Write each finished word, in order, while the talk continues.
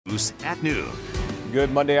News at noon. Good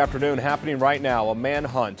Monday afternoon happening right now. A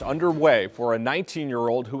manhunt underway for a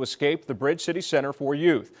 19-year-old who escaped the Bridge City Center for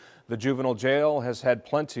Youth. The juvenile jail has had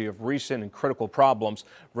plenty of recent and critical problems.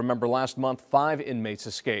 Remember, last month, 5 inmates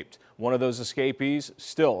escaped. One of those escapees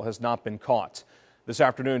still has not been caught. This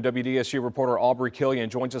afternoon, WDSU reporter Aubrey Killian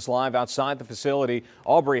joins us live outside the facility.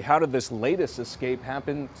 Aubrey, how did this latest escape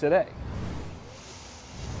happen today?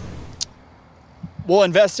 Well,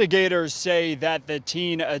 investigators say that the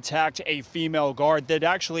teen attacked a female guard. That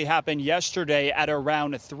actually happened yesterday at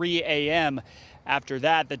around 3 a.m. After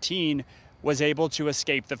that, the teen was able to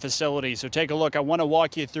escape the facility. So take a look. I want to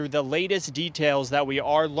walk you through the latest details that we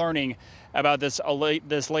are learning about this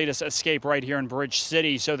latest escape right here in Bridge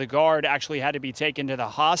City. So the guard actually had to be taken to the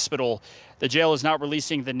hospital. The jail is not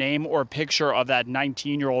releasing the name or picture of that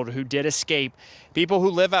 19-year-old who did escape. People who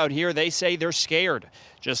live out here, they say they're scared.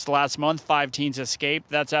 Just last month, 5 teens escaped.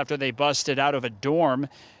 That's after they busted out of a dorm.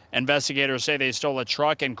 Investigators say they stole a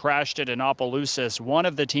truck and crashed it in Opelousas. One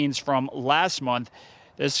of the teens from last month,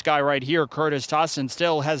 this guy right here, Curtis Tossin,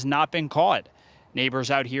 still has not been caught.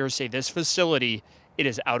 Neighbors out here say this facility, it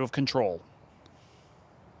is out of control.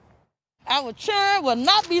 Our children will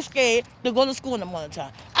not be scared to go to school in the morning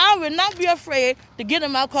time. I will not be afraid to get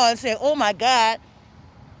in my car and say, oh my God,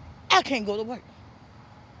 I can't go to work.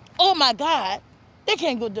 Oh my God, they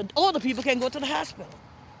can't go, the older people can't go to the hospital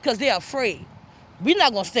because they're afraid. We're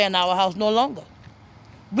not gonna stay in our house no longer.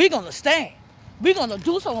 We're gonna stand. We're gonna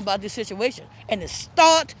do something about this situation, and it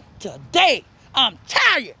starts today. I'm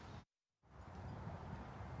tired.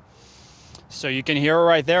 So you can hear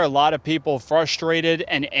right there, a lot of people frustrated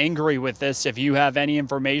and angry with this. If you have any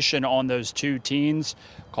information on those 2 teens,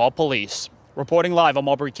 call police. Reporting live, I'm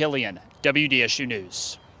Aubrey Killian, WDSU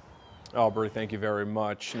News. Aubrey, thank you very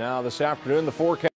much. Now this afternoon, the forecast.